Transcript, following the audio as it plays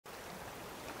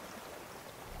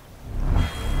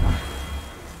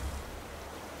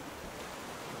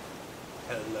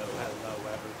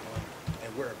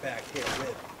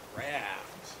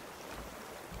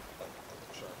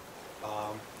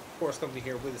Force Company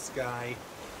here with this guy.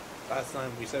 Last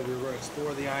time we said we were going to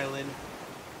explore the island.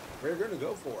 We're going to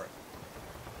go for it.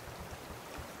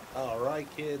 Alright,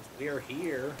 kids, we are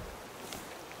here.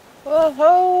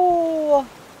 Woohoo!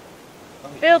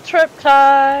 Field trip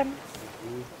time!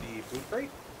 Move the food crate?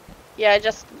 Yeah, I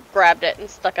just grabbed it and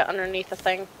stuck it underneath a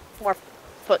thing. More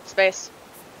foot space.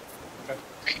 Okay.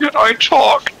 Can I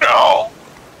talk now?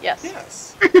 Yes.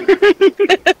 Yes.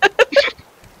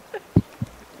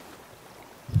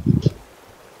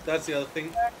 That's the other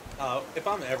thing. If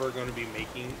I'm ever going to be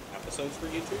making episodes for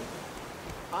YouTube,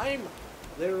 I'm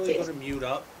literally going to mute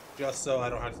up just so I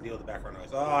don't have to deal with the background noise.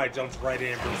 Oh, I jumped right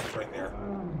in and Bruce was right there.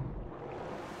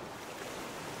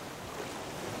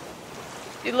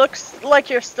 It looks like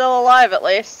you're still alive at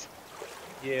least.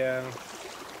 Yeah.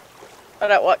 But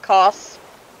at what cost?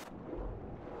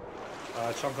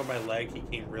 Chunk on my leg, he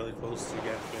came really close to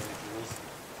getting 20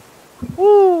 jewels.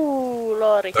 Ooh,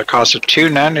 lordy. The cost of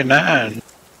 $2.99.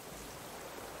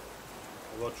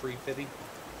 A little tree pity.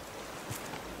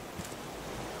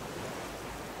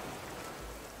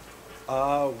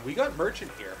 We got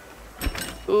merchant here.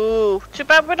 Ooh, too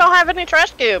bad we don't have any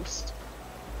trash cubes.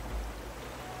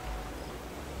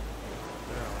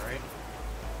 Alright.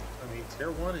 I mean,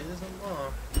 tier 1 is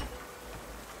unlocked.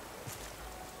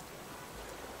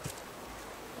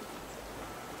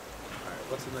 Alright,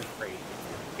 what's in the crate?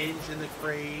 Hinge in the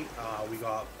crate. We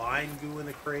got vine goo in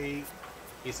the crate.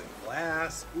 Piece of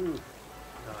glass. Ooh,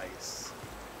 nice.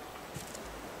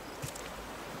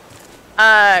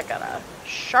 I got a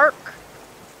shark.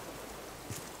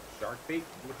 Shark bait.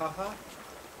 Haha.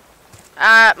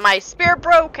 My spear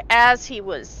broke as he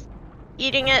was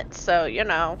eating it, so you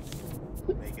know.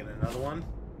 Making another one.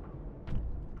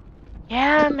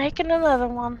 Yeah, making another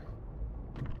one.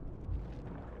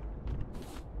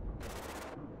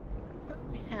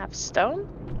 We have stone.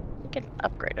 We can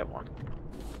upgrade it one.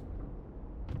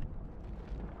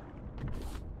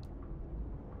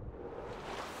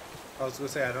 I was gonna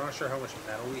say, I'm not sure how much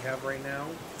metal we have right now,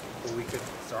 but we could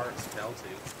start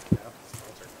smelting. Yeah,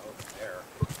 smelter over there.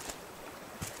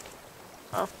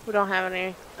 Oh, we don't have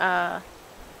any,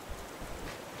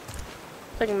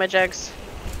 thingamajigs.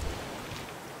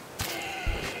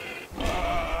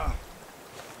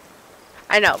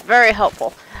 I know, very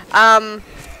helpful. The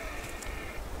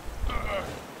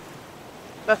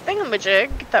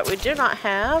thingamajig that we do not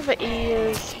have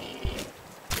is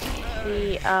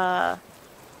the,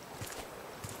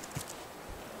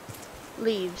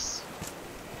 leaves.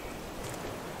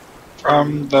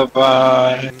 From the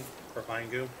vine. For vine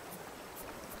goo.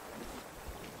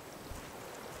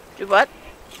 Do what?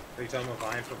 Are you talking about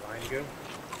vine for vine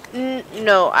goo?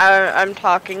 No, I'm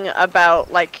talking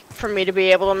about, like, for me to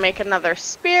be able to make another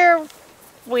spear,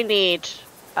 we need,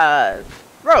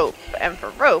 rope, and for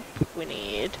rope, we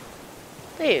need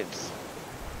leaves.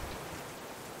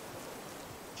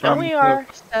 And we are,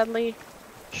 sadly,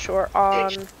 short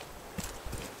on...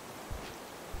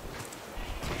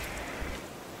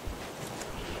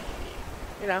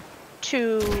 you know,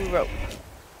 2 rope.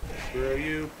 Screw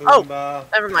you, Oh, Pumbaa.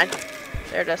 never mind.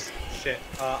 There it is. Shit,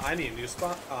 I need a new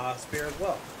spear as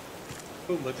well.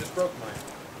 Pumbaa just broke mine.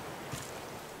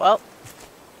 Well,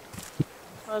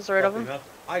 I was rid of Lucky him. enough,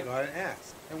 I got an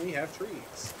axe, and we have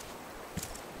trees.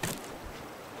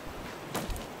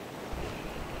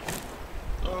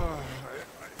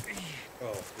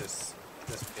 Oh, this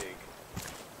pig.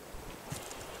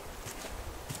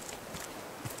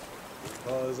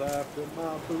 Was after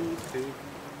my booty.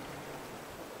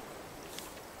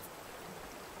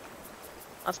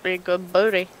 Must be a good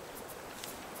booty.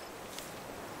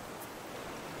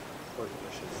 Or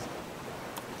delicious.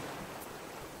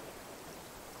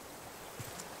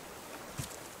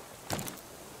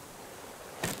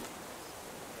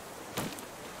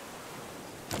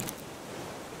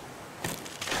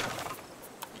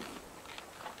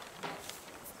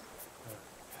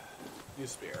 New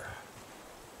spear.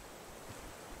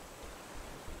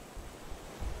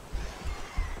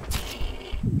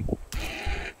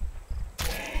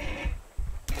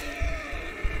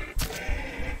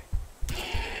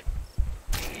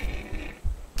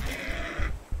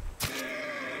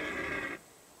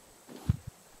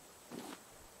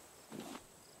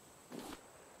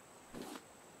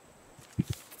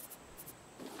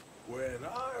 When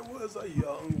I was a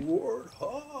young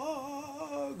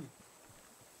warthog.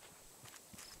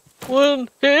 When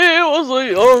he was a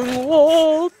young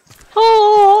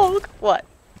warthog. What?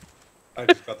 I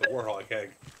just got the warthog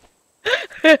egg.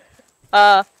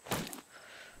 Uh.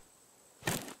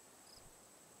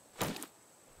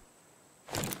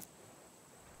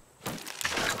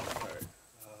 Alright.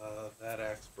 That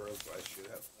axe broke, but I should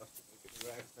have enough to make a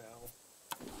new axe now.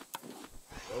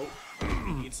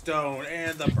 glowing stone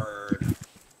and the bird.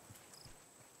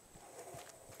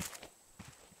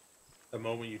 The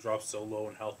moment you drop so low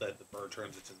in health that the bird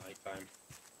turns into nighttime.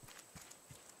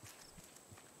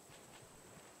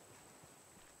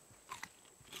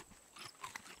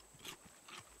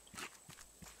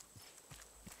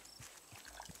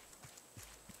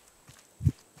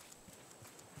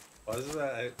 Why is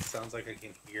that? It sounds like I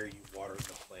can hear you watering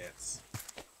the plants.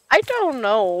 I don't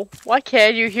know. Why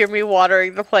can't you hear me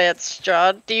watering the plants,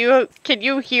 John? Can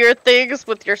you hear things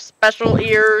with your special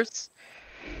ears?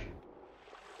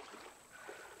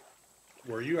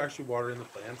 Were you actually watering the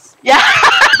plants? Yeah.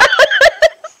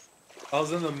 I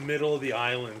was in the middle of the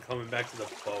island coming back to the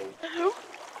boat.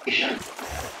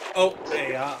 Oh,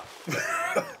 hey,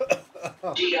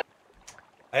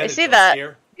 I see that.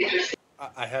 Scare.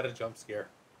 I had a jump scare.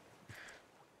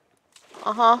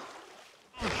 Uh-huh.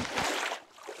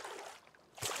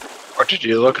 Or did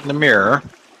you look in the mirror?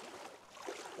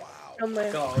 Wow. Oh,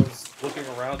 man. No, I was looking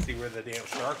around to see where the damn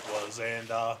shark was, and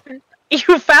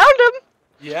You found him?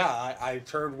 yeah, I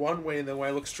turned one way, and then when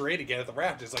I looked straight again at the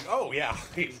raft, it's like, oh yeah,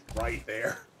 he's right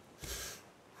there.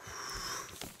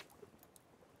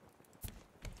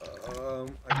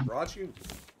 I brought you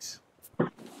meat.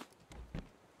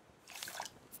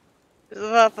 Is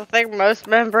that the thing most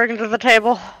men bring to the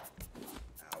table?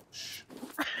 Ouch.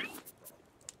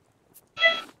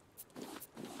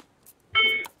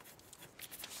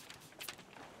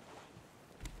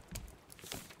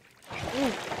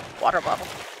 Ooh, water bottle.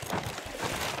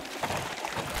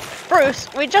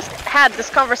 Bruce, we just had this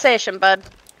conversation, bud.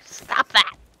 Stop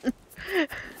that.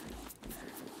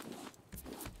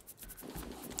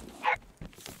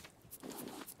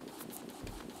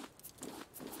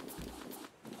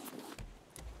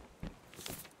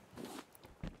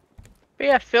 But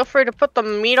yeah, feel free to put the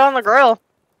meat on the grill.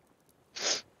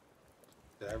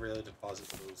 Did I really deposit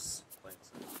those planks?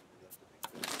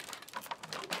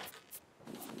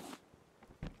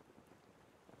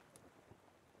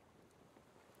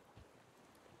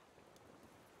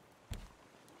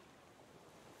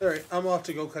 Alright, I'm off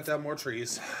to go cut down more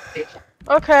trees.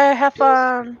 Okay, have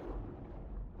fun.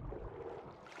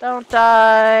 Don't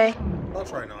die. I'll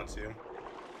try not to.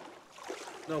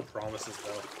 No promises,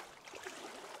 though.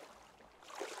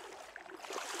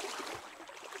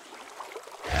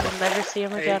 You'll never see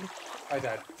him again. I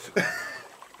died.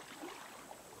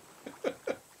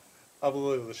 I'm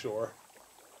below the shore.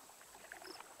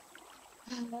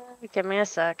 Give me a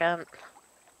second.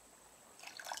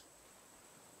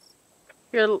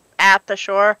 You're at the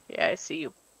shore? Yeah, I see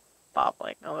you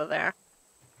bobbling over there.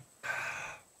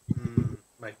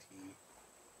 My tea.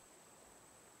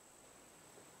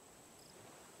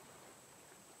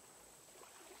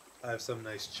 I have some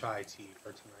nice chai tea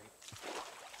for tonight.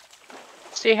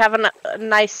 So you have a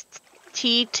nice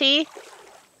tea?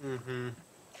 Mm-hmm.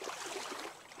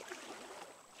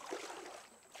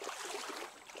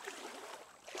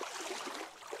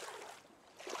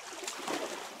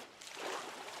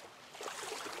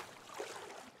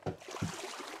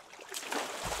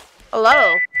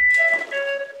 Hello.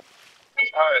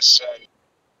 I said.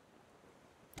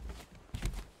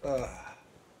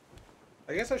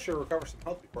 I guess I should recover some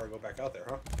health before I go back out there,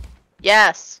 huh?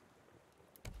 Yes.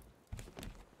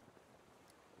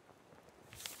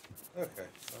 Okay.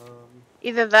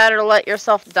 Either that or let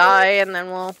yourself die and then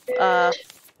we'll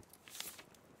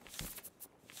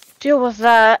deal with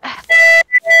that.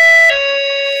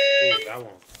 Ooh, that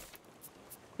won't.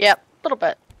 Yep, a little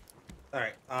bit.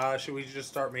 Alright, should we just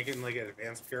start making, like, an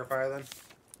advanced purifier, then?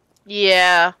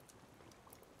 Yeah.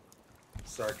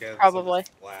 Start getting Probably.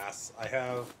 some glass. I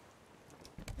have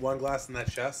one glass in that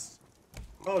chest.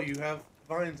 Oh, you have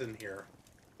vines in here.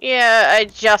 Yeah, I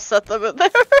just set them in there.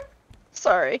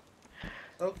 Sorry.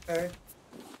 Okay.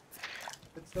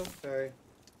 It's okay.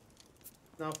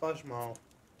 No fudge mo.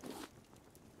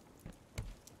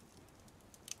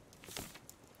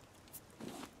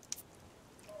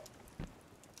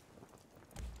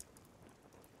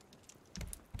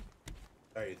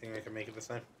 Alright, you think I can make it this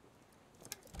time?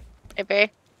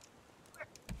 Maybe.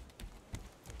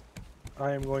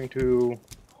 I am going to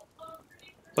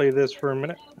play this for a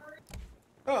minute.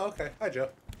 Oh, okay. Hi, Joe.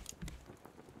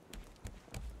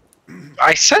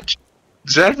 I said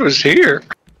Zed was here.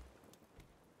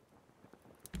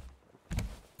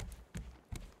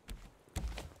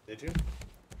 Did you?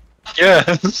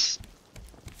 Yes.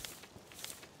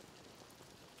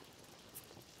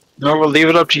 No, we'll leave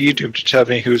it up to YouTube to tell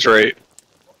me who's right.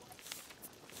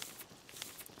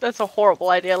 That's a horrible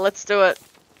idea. Let's do it.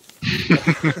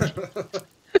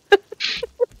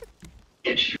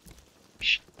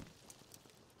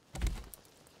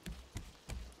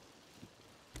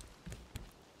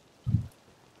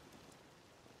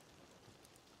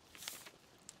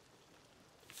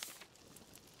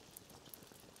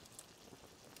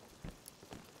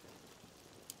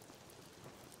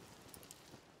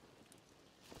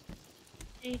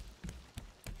 Failed.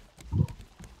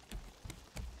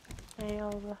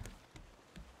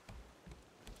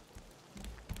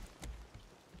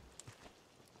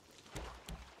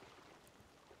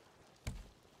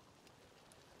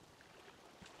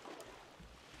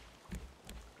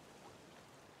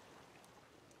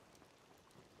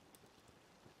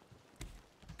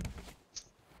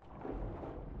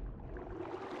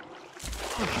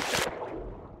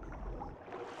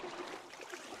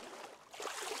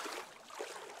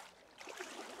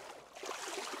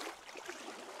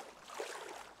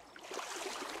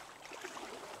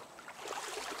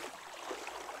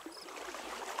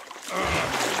 I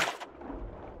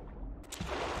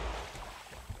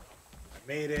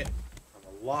made it.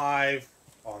 I'm alive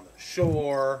on the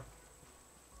shore.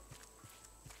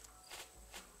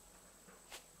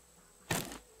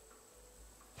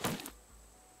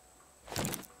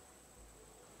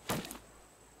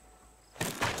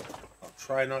 I'll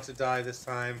try not to die this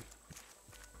time.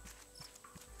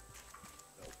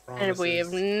 No And we have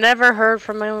promises. never heard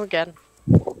from him again.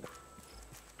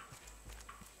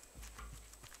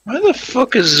 Why the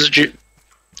fuck is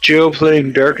Joe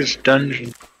playing Darkest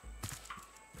Dungeon?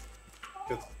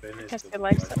 Because Ben is Guess good he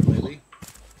likes with lately.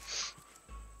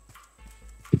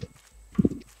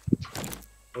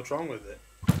 What's wrong with it?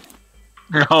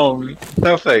 No,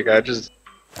 nothing. I just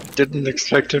didn't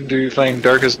expect him to be playing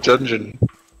Darkest Dungeon.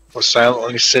 Was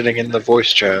silently sitting in the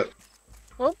voice chat.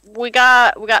 Well, we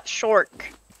got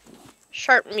shark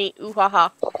meat. Ooh ha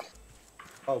ha.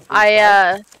 Oh, Bruce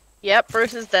died? Yep,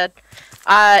 Bruce is dead.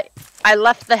 I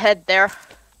left the head there.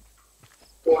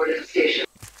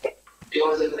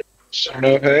 So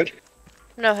no head?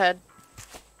 No head.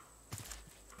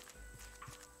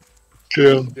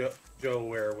 Yeah. Joe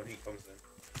aware when he comes in.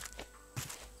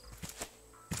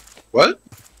 What?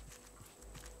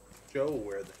 Joe will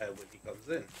wear the head when he comes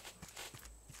in.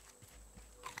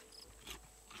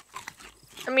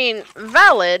 I mean,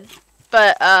 valid,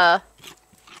 but I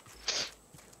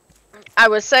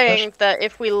was saying that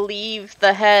if we leave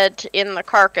the head in the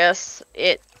carcass,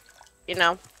 it, you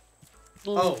know,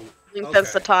 Oh,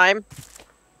 lengthens the okay. time.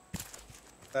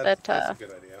 That's a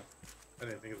good idea. I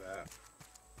didn't think of that.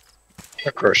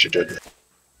 Of course you didn't.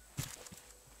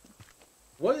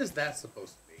 What is that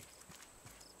supposed to be?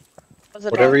 Was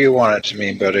it Whatever you want it to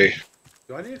mean, buddy.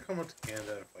 Do I need to come up to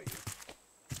Canada and fight you?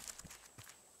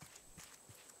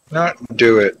 Not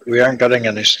do it. We aren't getting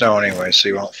any snow anyway, so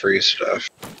you won't freeze stuff.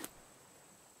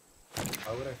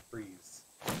 Why would I freeze?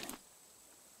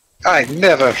 I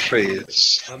never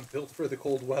freeze. I'm built for the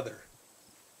cold weather.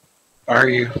 Are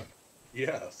you?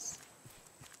 Yes.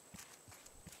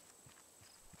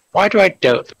 Why do I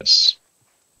doubt this?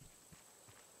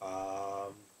 I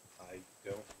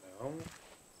don't know.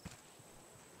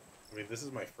 I mean, this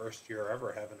is my first year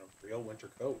ever having a real winter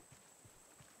coat.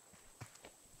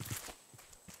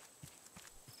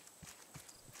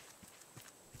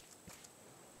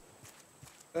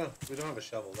 Oh, we don't have a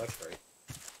shovel, that's right.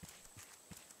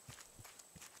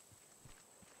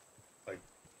 Like,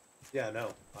 yeah,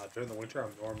 no. During the winter,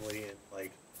 I'm normally in,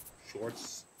 like,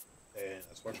 shorts and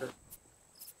a sweatshirt.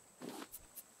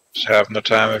 Just having the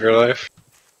time of your life?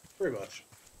 Pretty much.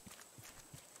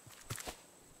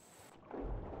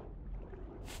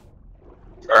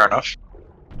 Fair enough.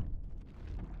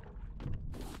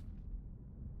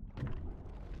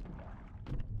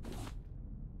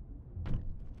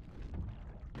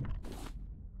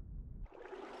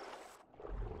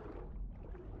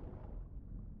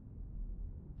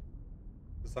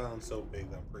 This island's so big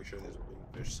that I'm pretty sure there's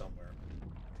boomfish somewhere.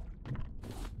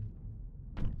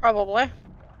 Probably. And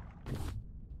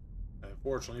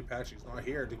unfortunately, Patrick's not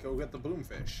here to go get the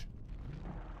boomfish.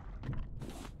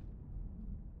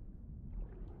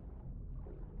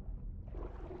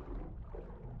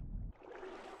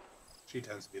 She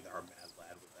tends to be our mad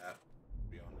lad with that,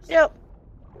 to be honest. Yep.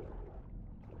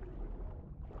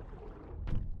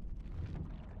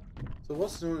 So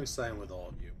what's new and exciting with all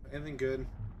of you? Anything good?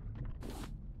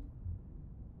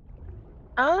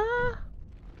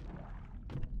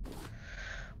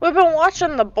 We've been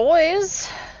watching The Boys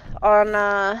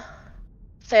on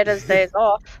Sata's days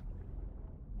off.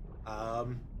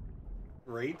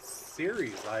 Great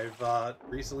series. I've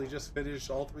recently just finished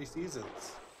all 3 seasons.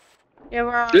 Yeah,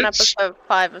 we're on It's- episode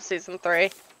 5 of season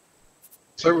 3.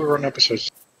 So we were on episode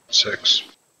 6.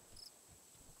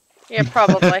 Yeah,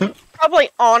 probably. Probably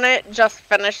on it, just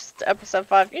finished episode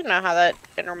 5. You know how that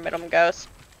intermittent goes.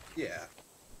 Yeah.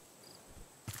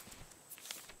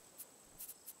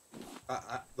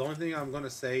 The only thing I'm gonna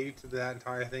say to that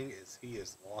entire thing is he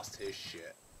has lost his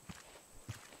shit.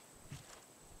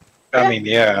 I mean,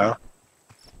 yeah.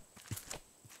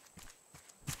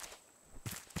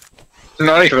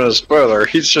 Not even a spoiler.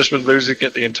 He's just been losing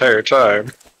it the entire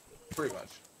time. Pretty much.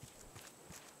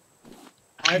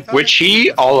 Which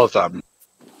he, all of them.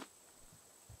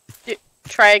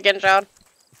 Try again, John.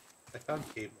 I found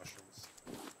cave mushrooms.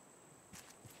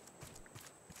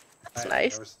 That's I've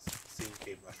nice. never seen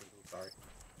cave mushrooms.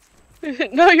 I'm sorry.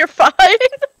 No, you're fine.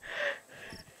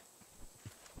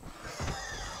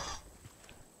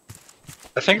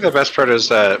 I think the best part is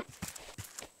that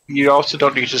you also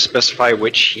don't need to specify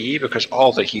which he, because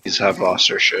all the he's have lost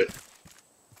their shit.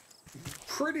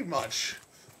 Pretty much.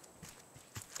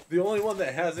 The only one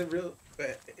that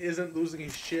that isn't losing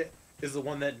his shit is the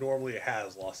one that normally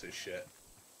has lost his shit.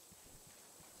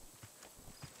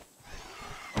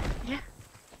 Yeah.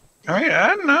 I mean, I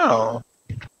don't know.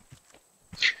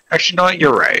 Actually, no,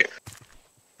 you're right.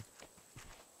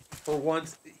 For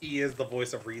once, he is the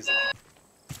voice of reason.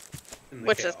 In the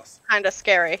Which chaos. is kind of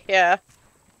scary, yeah.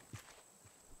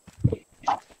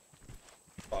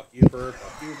 Fuck you, bird.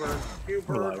 Fuck you, bird. Fuck you,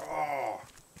 bird. Oh.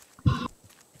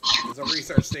 There's a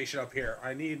research station up here.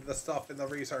 I need the stuff in the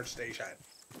research station.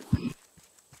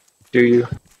 Do you?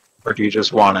 Or do you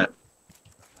just want it?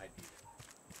 I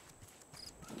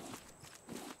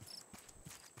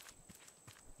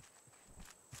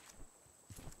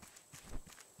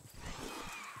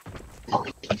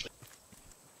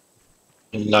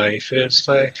need Life is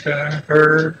like a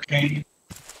hurricane.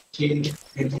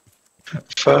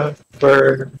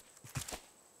 Bird.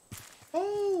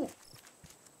 Oh!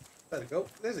 There's a goat.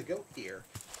 There's a goat here.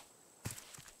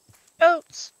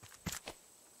 Goats.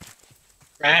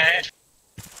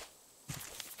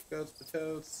 Goats,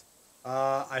 potatoes.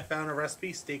 I found a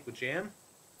recipe, steak with jam.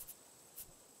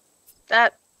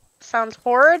 That sounds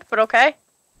horrid, but okay.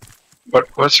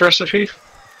 What's the recipe?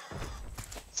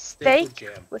 Steak with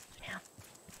jam. with jam.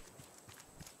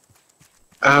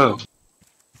 Oh.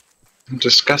 I'm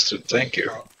disgusted, thank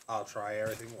you. I'll try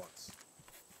everything once.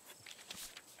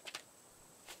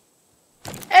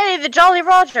 Hey, the Jolly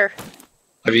Roger.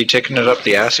 Have you taken it up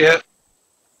the ass yet?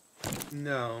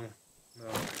 No. No.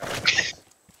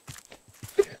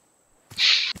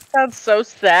 Sounds so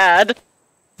sad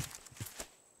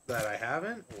That I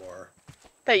haven't, or...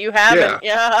 that you haven't.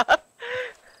 Yeah.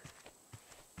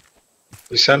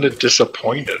 You sounded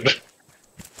disappointed.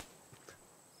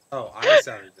 Oh, I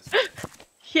sounded disappointed.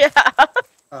 Yeah.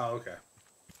 Oh, okay.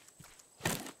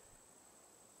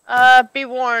 Be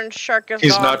warned, shark is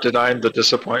He's gone. not denying the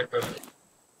disappointment.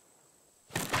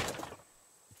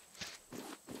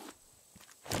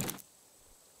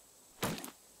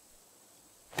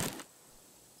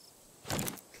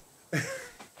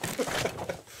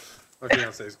 My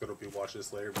fiance is going to be watching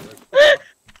this later. Be like,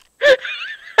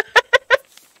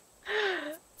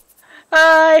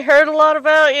 I heard a lot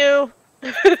about you.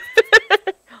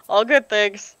 All good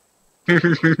things. oh,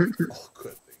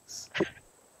 good things.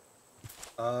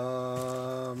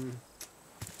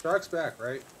 Shark's back,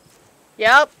 right?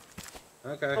 Yep.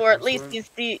 Okay. Or at least he's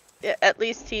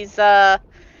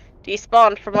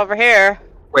despawned from over here.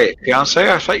 Wait,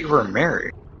 fiance? I thought you were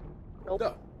married.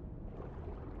 No.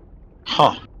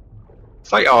 Huh. I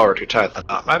thought you already tied the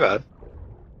knot. My bad.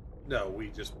 No, we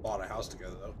just bought a house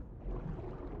together, though.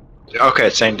 Okay,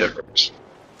 same difference.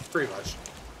 Pretty much.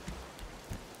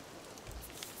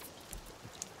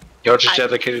 Y'all just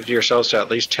dedicated yourselves to at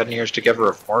least 10 years together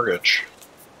of mortgage.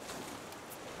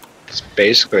 It's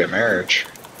basically a marriage.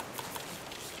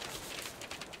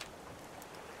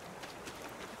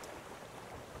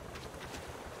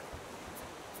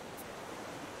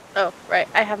 Oh, right.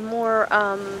 I have more,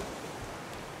 I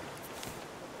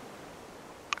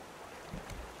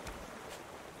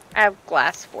have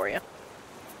glass for you.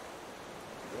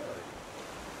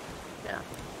 Yeah.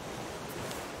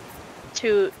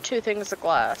 Two things of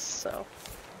glass, so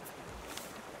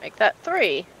make that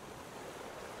 3.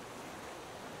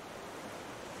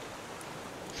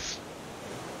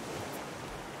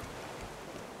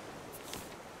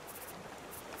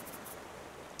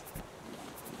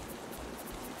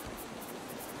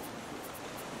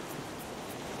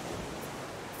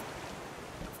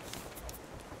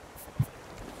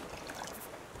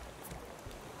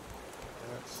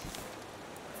 That's...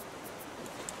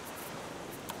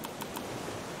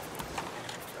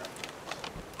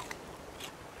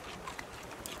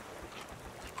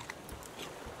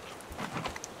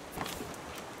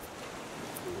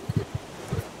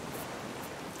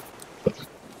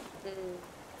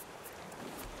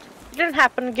 You didn't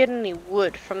happen to get any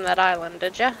wood from that island,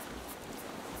 did ya?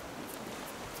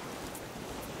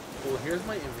 Well, here's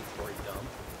my inventory dump.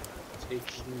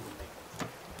 Taking the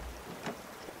make.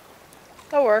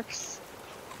 That works.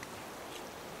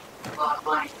 Lock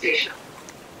line station.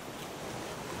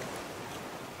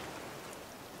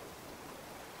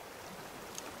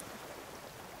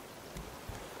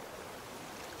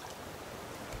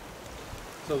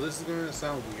 So this is going to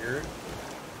sound weird,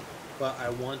 but I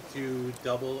want to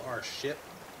double our ship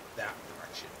that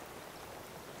direction.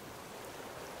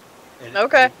 And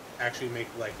Okay. actually make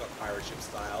like a pirate ship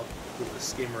style with a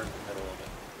skimmer in the middle of it.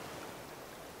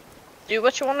 Do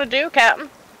what you want to do, Captain.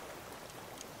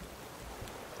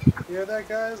 You hear that,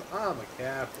 guys? I'm a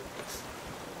captain.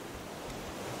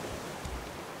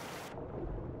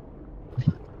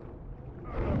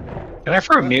 Can I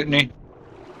throw a mutiny?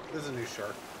 This is a new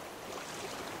shark.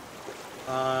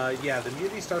 Yeah, the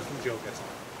mutiny starts when Joe gets on.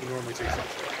 He normally takes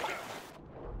off.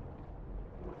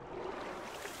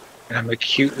 And I'm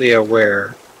acutely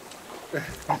aware.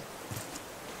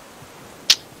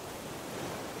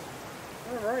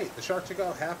 Alright, the shark took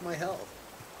out half my health.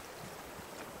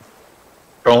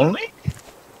 Only?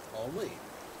 Only.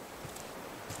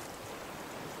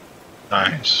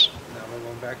 Nice. Now we're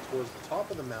going back towards the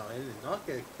top of the mountain and not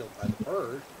get killed by the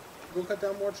bird. Go cut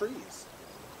down more trees.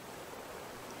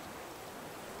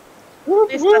 At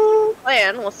least that's the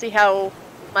plan. We'll see how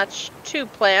much to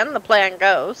plan the plan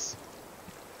goes.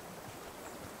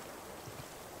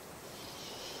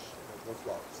 What's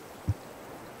lost?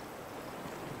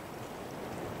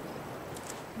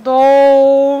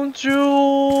 Don't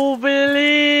you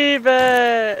believe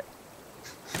it?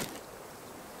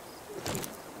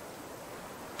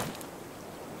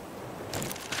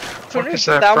 What is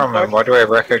that from and why do I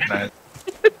recognize?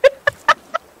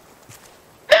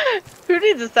 Who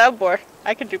needs a soundboard?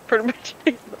 I can do pretty much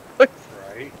anything.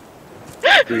 Right?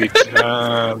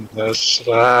 Return the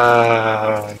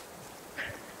slide.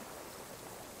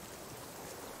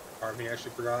 Part of me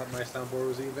actually forgot my soundboard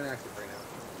was even active right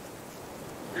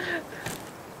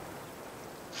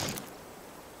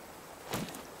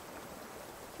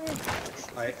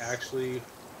now. I actually,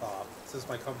 since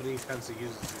my company tends to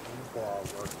use Zoom for our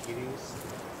work meetings,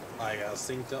 I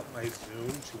synced up my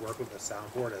Zoom to work with the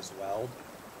soundboard as well.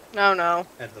 No, no.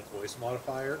 And the voice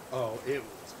modifier. Oh, it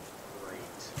was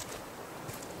great.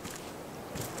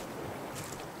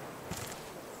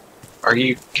 Are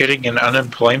you getting an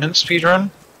unemployment speedrun?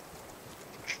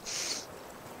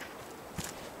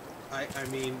 I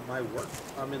mean, my work,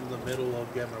 I'm in the middle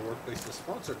of getting my workplace to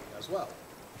sponsor me as well.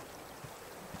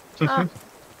 Ah.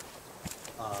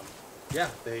 Yeah,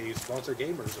 they sponsor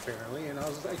gamers apparently, and I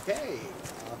was like, hey.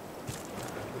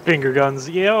 Finger guns,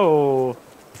 yo!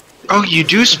 Oh, you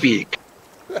do speak.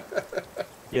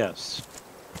 Yes.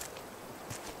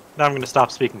 Now I'm gonna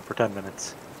stop speaking for 10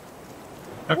 minutes.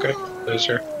 Okay,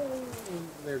 loser.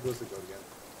 There goes the goat again.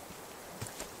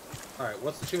 Alright,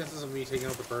 what's the chances of me taking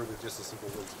out the bird with just a simple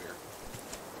wood spear?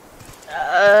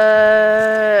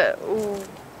 Ooh.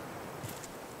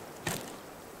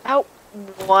 About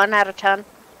 1 out of 10.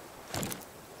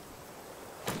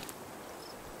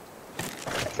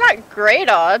 It's not great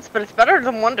odds, but it's better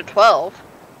than 1 to 12.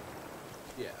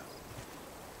 Yeah.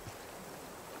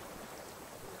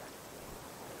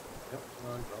 Yep,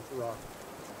 come on, drop the rock.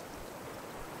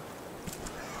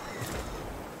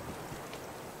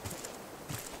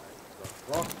 Drop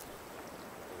the rock.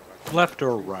 Left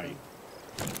or right?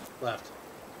 Left.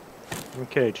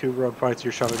 Okay, 2 road fights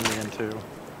you're shoving me into.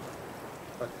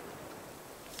 Okay.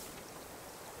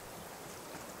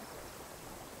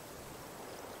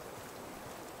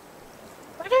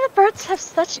 Why do the birds have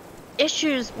such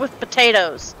issues with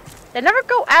potatoes? They never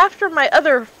go after my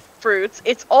other fruits.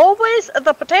 It's always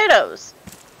the potatoes.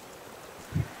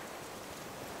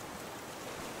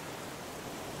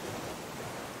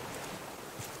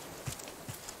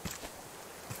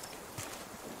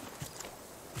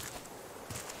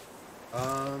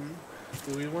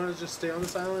 Do we want to just stay on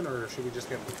this island, or should we just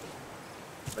get moving?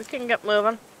 We can get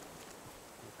moving.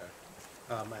 Okay.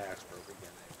 My axe broke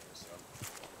again anyway, so.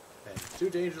 And it's too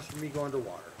dangerous for me going to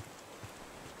water.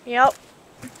 Yep.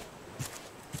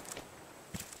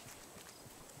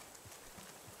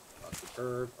 Fucking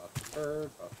bird, fucking bird,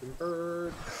 fucking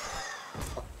bird.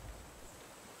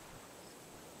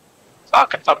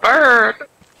 Fuck, it's a bird.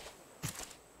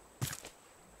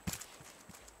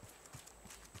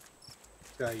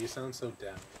 Guy, you sound so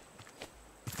down.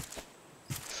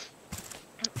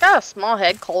 Got a small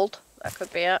head cold. That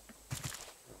could be it.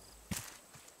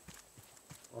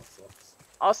 That sucks.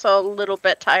 Also a little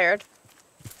bit tired.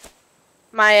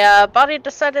 My body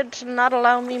decided to not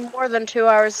allow me more than 2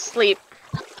 hours sleep.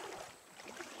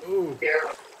 Ooh.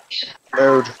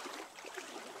 Load.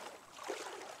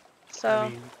 So I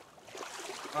mean,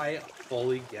 I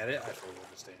fully get it. I fully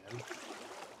understand.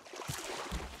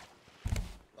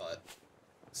 But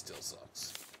it still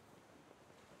sucks.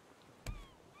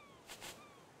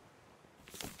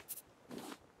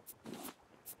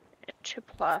 too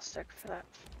plastic for that.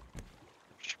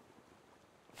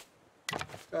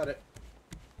 Got it.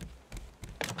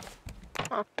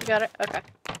 Oh, you got it? Okay.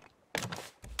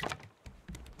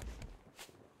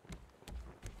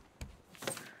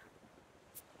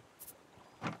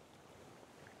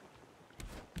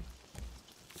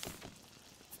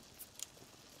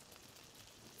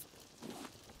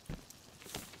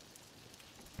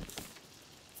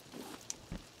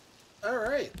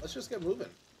 Alright, let's just get moving.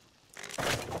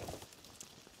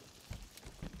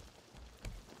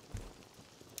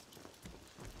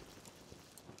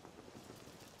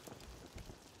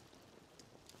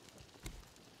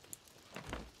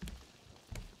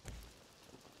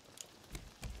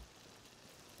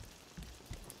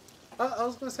 I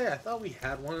was gonna say, I thought we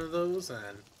had one of those,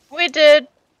 and... We did.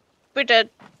 We did.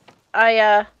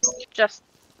 I, just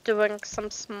doing some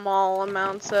small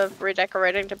amounts of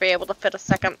redecorating to be able to fit a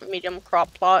second medium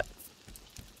crop plot.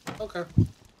 Okay.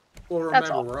 Well, That's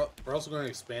remember, all. we're also going to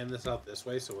expand this out this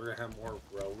way, so we're going to have more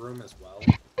grow room as well.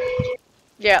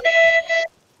 Yeah.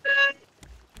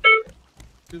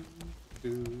 Do,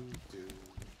 do, do.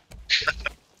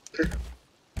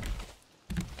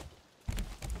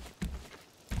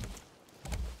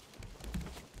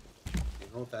 You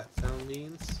know what that sound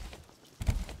means?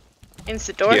 Means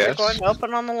the doors are Yes. going to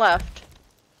open on the left.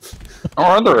 Or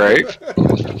on the right.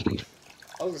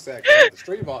 I was gonna say I can't put the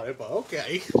stream on it, but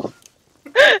okay.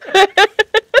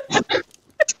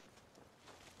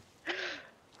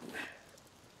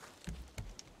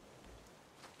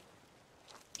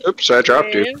 Oops, I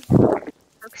dropped you.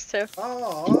 Works too.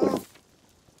 Aw,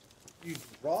 you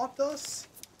robbed us?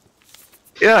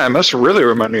 Yeah, I must really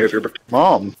remind me of your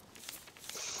mom.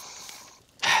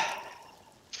 I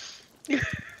can't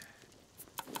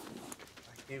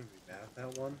even be mad at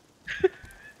that one.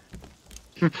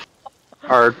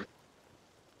 Hard.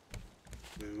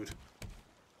 Dude.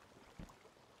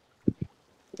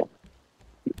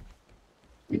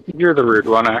 You're the rude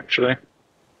one, actually.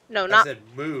 No, I not said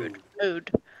mood.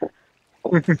 mood.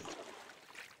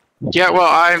 Yeah, well,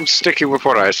 I'm sticking with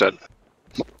what I said.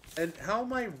 And how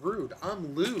am I rude?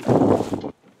 I'm lewd.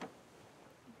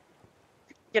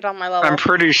 Get on my level. I'm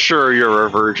pretty sure you're a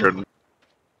virgin.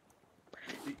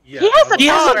 Yeah, He has a He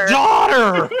has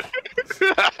daughter. a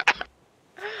daughter!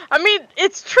 I mean,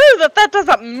 it's true that that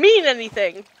doesn't mean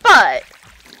anything, but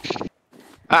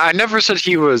I never said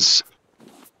he was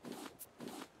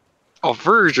a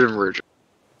virgin.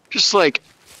 Just like,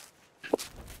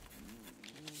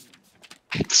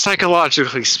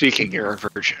 psychologically speaking, you're a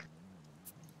virgin.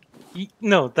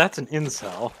 No, that's an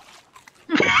incel.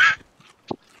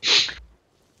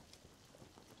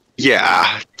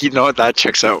 Yeah, you know what? That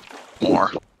checks out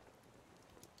more.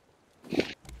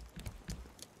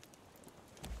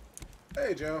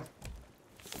 Hey, Joe.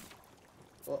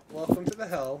 Well, welcome to the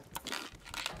hell.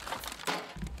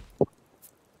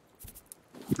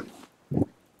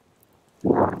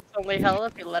 it's only hell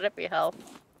if you let it be hell.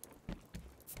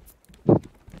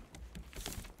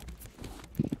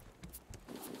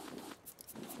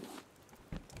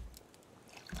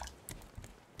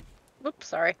 Oops,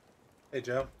 sorry. Hey,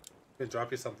 Joe. I'm gonna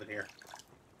drop you something here.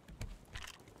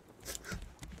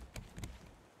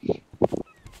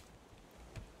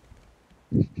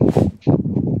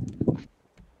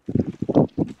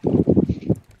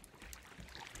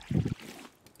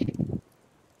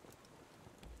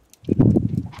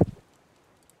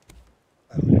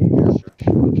 I don't even care,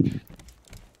 Joe.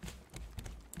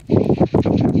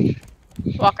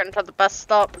 Walking to the bus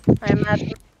stop, I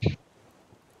imagine.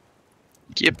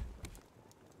 Yep.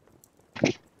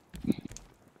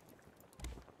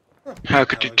 Huh, How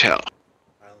could you island- tell?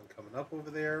 Island coming up over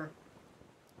there.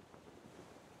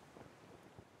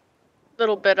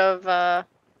 Little bit of,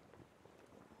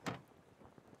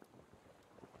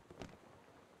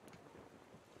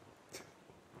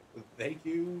 Thank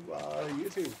you,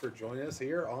 YouTube, for joining us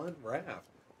here on Raft.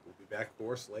 We'll be back, of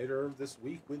course, later this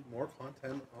week with more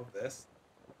content of this.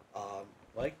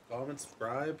 Like, comment,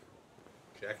 subscribe,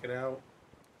 check it out,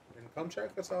 and come check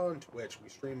us out on Twitch. We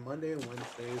stream Monday and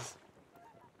Wednesdays,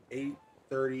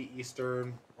 8:30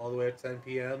 Eastern, all the way at 10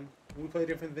 p.m. We play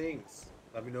different things.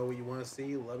 Let me know what you want to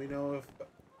see. Let me know if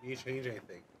you change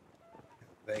anything.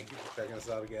 Thank you for checking us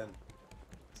out again.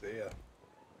 See ya.